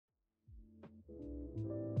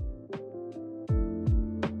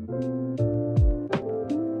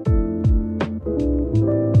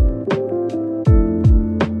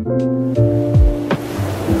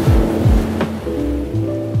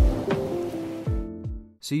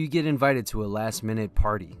So you get invited to a last-minute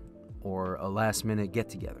party or a last-minute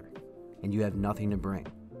get-together, and you have nothing to bring.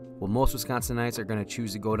 Well, most Wisconsinites are going to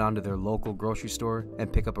choose to go down to their local grocery store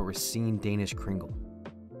and pick up a Racine Danish Kringle.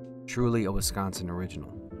 Truly a Wisconsin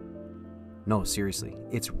original. No, seriously,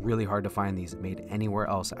 it's really hard to find these made anywhere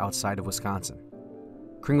else outside of Wisconsin.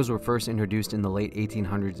 Kringles were first introduced in the late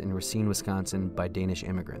 1800s in Racine, Wisconsin by Danish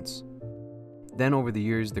immigrants. Then over the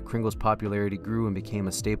years, the Kringle's popularity grew and became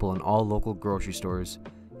a staple in all local grocery stores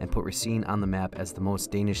and put Racine on the map as the most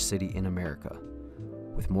Danish city in America,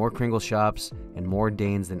 with more Kringle shops and more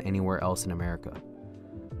Danes than anywhere else in America.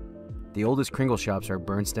 The oldest Kringle shops are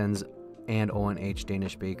Bernstein's and O&H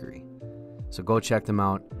Danish Bakery, so go check them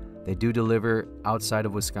out. They do deliver outside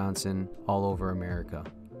of Wisconsin all over America.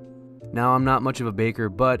 Now, I'm not much of a baker,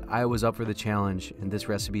 but I was up for the challenge, and this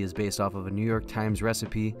recipe is based off of a New York Times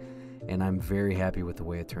recipe, and I'm very happy with the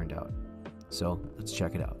way it turned out. So let's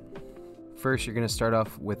check it out. First, you're going to start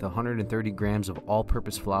off with 130 grams of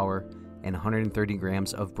all-purpose flour and 130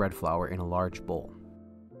 grams of bread flour in a large bowl.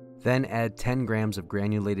 Then add 10 grams of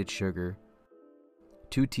granulated sugar,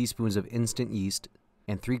 2 teaspoons of instant yeast,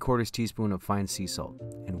 and 3/4 teaspoon of fine sea salt,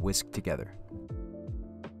 and whisk together.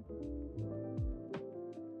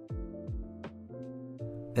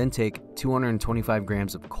 Then take 225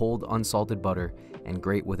 grams of cold unsalted butter and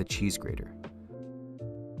grate with a cheese grater.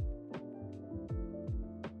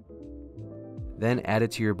 Then add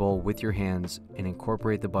it to your bowl with your hands and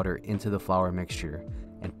incorporate the butter into the flour mixture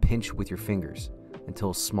and pinch with your fingers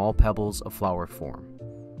until small pebbles of flour form.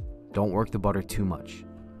 Don't work the butter too much.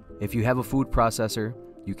 If you have a food processor,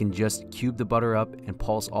 you can just cube the butter up and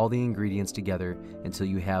pulse all the ingredients together until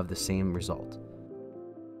you have the same result.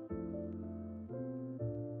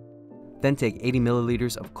 Then take 80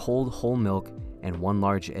 milliliters of cold whole milk and 1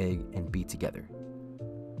 large egg and beat together.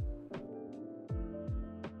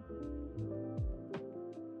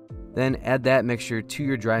 Then add that mixture to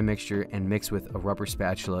your dry mixture and mix with a rubber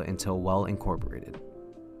spatula until well incorporated.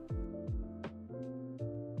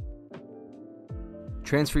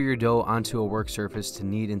 Transfer your dough onto a work surface to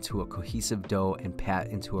knead into a cohesive dough and pat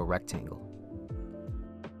into a rectangle.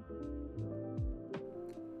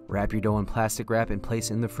 Wrap your dough in plastic wrap and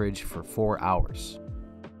place in the fridge for 4 hours.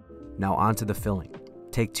 Now onto the filling.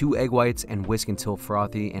 Take 2 egg whites and whisk until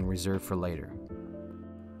frothy and reserve for later.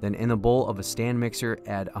 Then in a bowl of a stand mixer,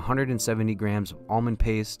 add 170 grams of almond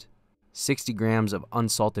paste, 60 grams of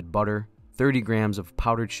unsalted butter, 30 grams of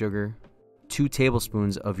powdered sugar, 2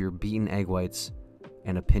 tablespoons of your beaten egg whites,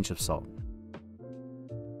 and a pinch of salt.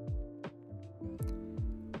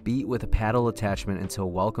 Beat with a paddle attachment until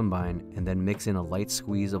well combined, and then mix in a light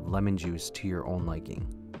squeeze of lemon juice to your own liking.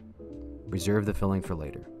 Reserve the filling for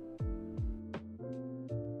later.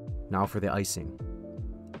 Now for the icing.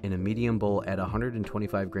 In a medium bowl, add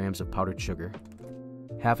 125 grams of powdered sugar,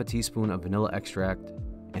 half a teaspoon of vanilla extract,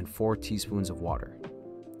 and 4 teaspoons of water.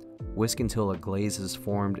 Whisk until a glaze is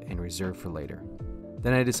formed and reserve for later.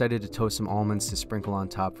 Then I decided to toast some almonds to sprinkle on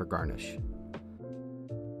top for garnish.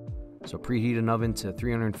 So preheat an oven to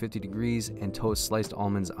 350 degrees and toast sliced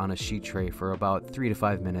almonds on a sheet tray for about 3 to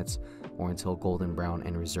 5 minutes or until golden brown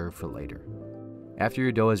and reserve for later. After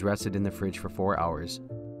your dough is rested in the fridge for 4 hours,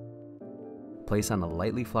 place on a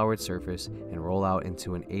lightly floured surface and roll out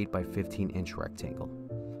into an 8 by 15 inch rectangle.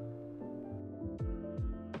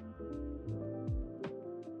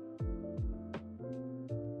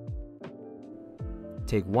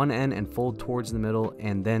 Take one end and fold towards the middle,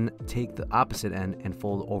 and then take the opposite end and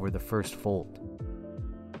fold over the first fold.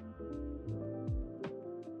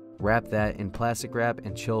 Wrap that in plastic wrap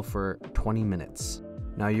and chill for 20 minutes.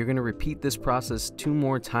 Now you're going to repeat this process 2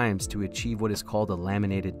 more times to achieve what is called a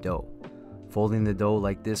laminated dough. Folding the dough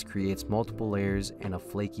like this creates multiple layers and a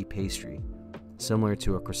flaky pastry, similar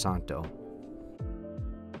to a croissant dough.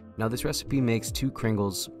 Now this recipe makes 2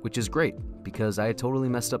 Kringles, which is great because I totally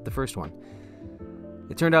messed up the first one.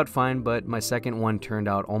 It turned out fine, but my second one turned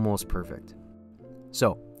out almost perfect.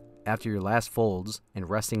 So, after your last folds and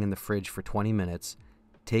resting in the fridge for 20 minutes,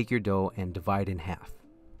 take your dough and divide in half.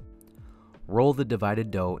 Roll the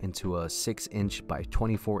divided dough into a 6-inch by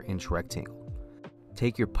 24-inch rectangle.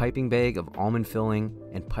 Take your piping bag of almond filling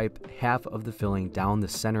and pipe half of the filling down the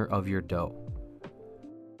center of your dough.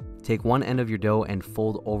 Take one end of your dough and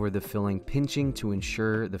fold over the filling, pinching to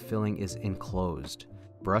ensure the filling is enclosed.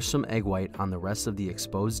 Brush some egg white on the rest of the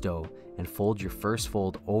exposed dough and fold your first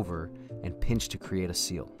fold over and pinch to create a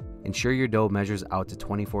seal. Ensure your dough measures out to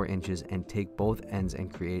 24 inches and take both ends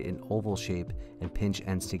and create an oval shape and pinch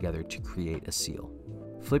ends together to create a seal.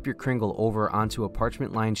 Flip your Kringle over onto a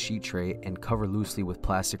parchment-lined sheet tray and cover loosely with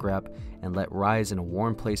plastic wrap and let rise in a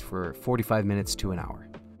warm place for 45 minutes to an hour.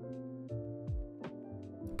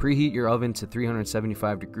 Preheat your oven to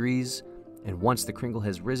 375 degrees, and once the Kringle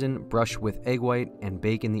has risen, brush with egg white and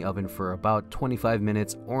bake in the oven for about 25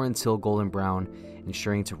 minutes or until golden brown,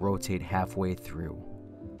 ensuring to rotate halfway through.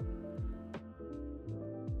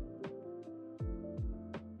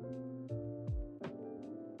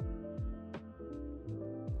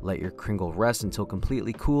 Let your Kringle rest until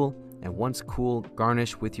completely cool, and once cool,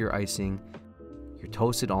 garnish with your icing, your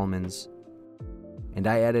toasted almonds, and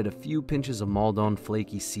I added a few pinches of Maldon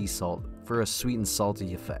flaky sea salt for a sweet and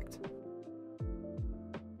salty effect.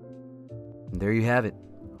 And there you have it,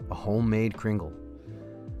 a homemade Kringle.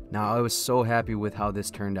 Now, I was so happy with how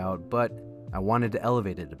this turned out, but I wanted to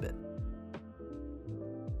elevate it a bit.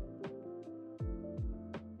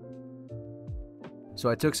 So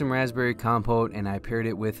I took some raspberry compote and I paired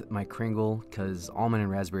it with my Kringle because almond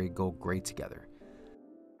and raspberry go great together.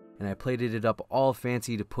 And I plated it up all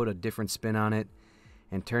fancy to put a different spin on it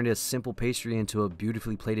and turned a simple pastry into a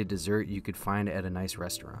beautifully plated dessert you could find at a nice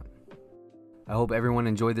restaurant. I hope everyone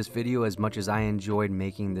enjoyed this video as much as I enjoyed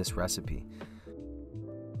making this recipe.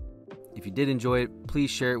 If you did enjoy it,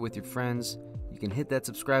 please share it with your friends. You can hit that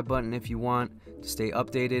subscribe button if you want. To stay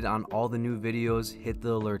updated on all the new videos, hit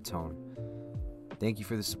the alert tone. Thank you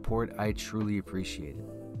for the support, I truly appreciate it.